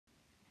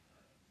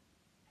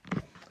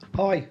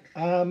Hi,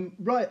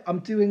 right, I'm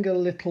doing a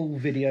little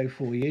video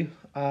for you.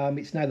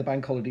 It's now the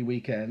bank holiday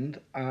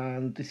weekend,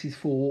 and this is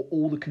for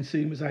all the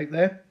consumers out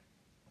there.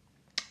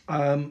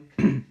 Um,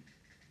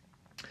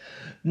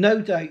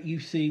 no doubt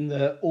you've seen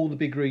that all the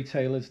big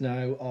retailers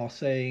now are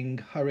saying,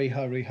 hurry,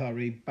 hurry,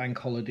 hurry, bank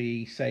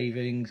holiday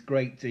savings,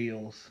 great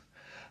deals.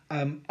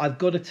 I've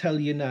got to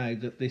tell you now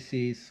that this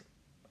is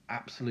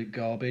absolute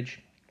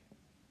garbage.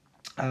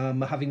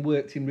 Having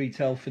worked in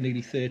retail for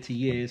nearly 30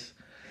 years,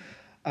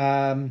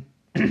 um,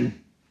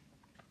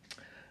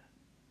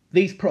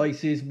 these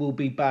prices will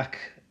be back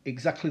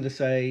exactly the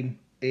same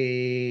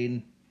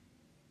in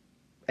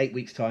 8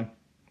 weeks' time.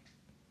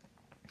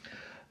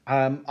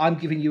 I'm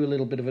giving you a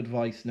little bit of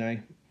advice now,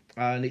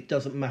 and it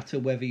doesn't matter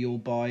whether you're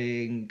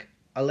buying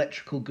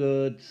electrical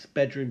goods,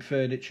 bedroom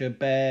furniture,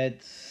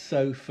 beds,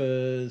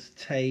 sofas,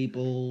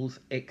 tables,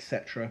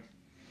 etc.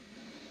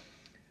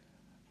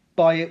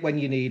 Buy it when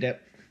you need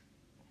it.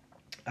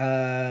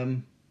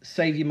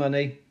 Save your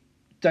money.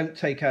 Don't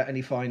take out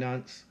any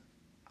finance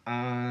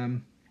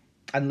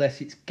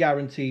unless it's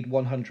guaranteed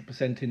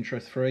 100%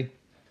 interest free.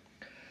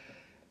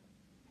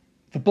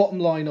 The bottom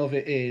line of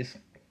it is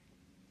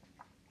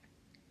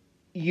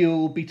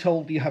you'll be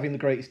told you're having the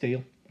greatest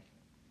deal.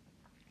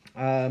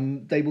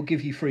 They will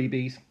give you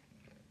freebies.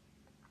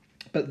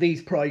 But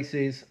these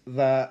prices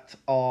that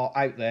are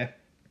out there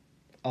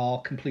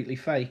are completely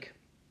fake.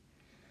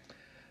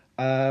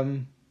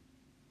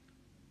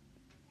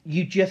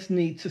 You just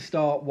need to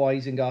start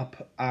wising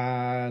up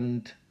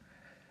and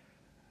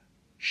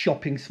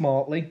shopping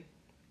smartly.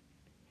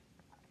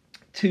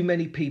 Too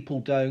many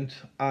people don't.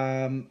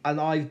 And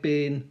I've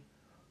been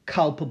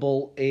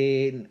culpable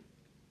in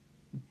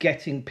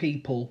getting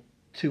people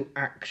to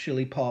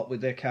actually part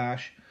with their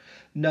cash,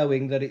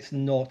 knowing that it's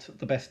not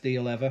the best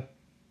deal ever.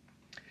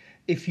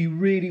 If you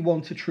really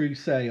want a true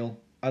sale,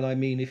 and I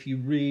mean if you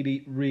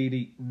really,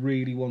 really,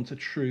 really want a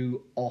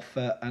true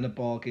offer and a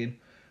bargain,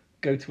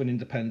 go to an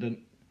independent,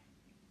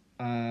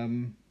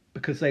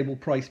 because they will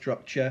price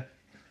structure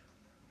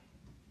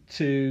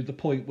to the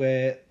point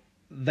where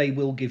they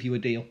will give you a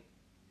deal.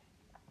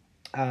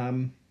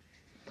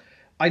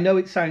 I know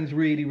it sounds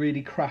really,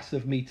 really crass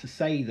of me to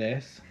say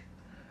this,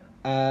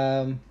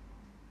 but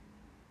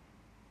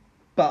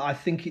I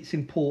think it's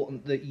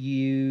important that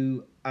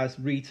you, as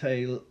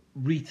retailees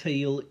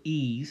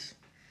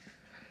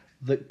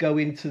that go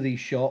into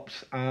these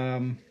shops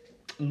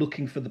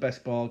looking for the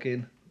best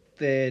bargain,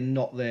 they're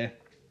not there.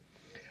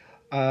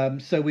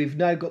 So we've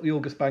now got the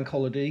August bank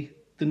holiday.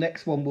 The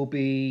next one will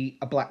be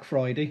a Black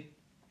Friday.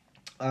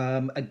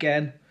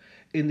 Again,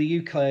 in the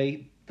UK,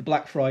 the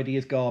Black Friday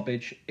is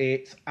garbage.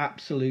 It's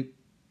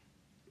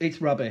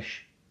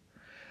rubbish.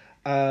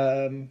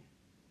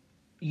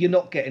 You're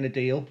not getting a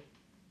deal.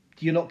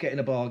 You're not getting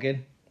a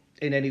bargain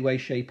in any way,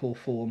 shape or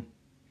form.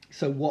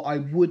 So what I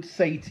would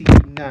say to you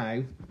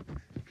now,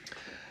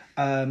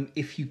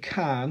 if you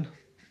can,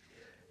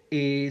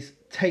 is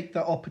take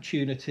that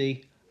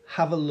opportunity,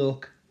 have a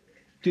look,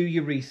 do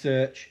your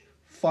research,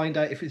 find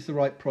out if it's the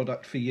right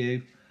product for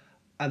you,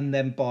 and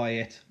then buy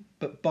it.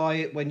 But buy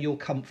it when you're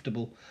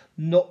comfortable,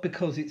 not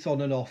because it's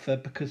on an offer,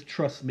 because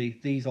trust me,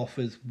 these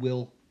offers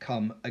will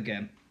come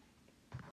again.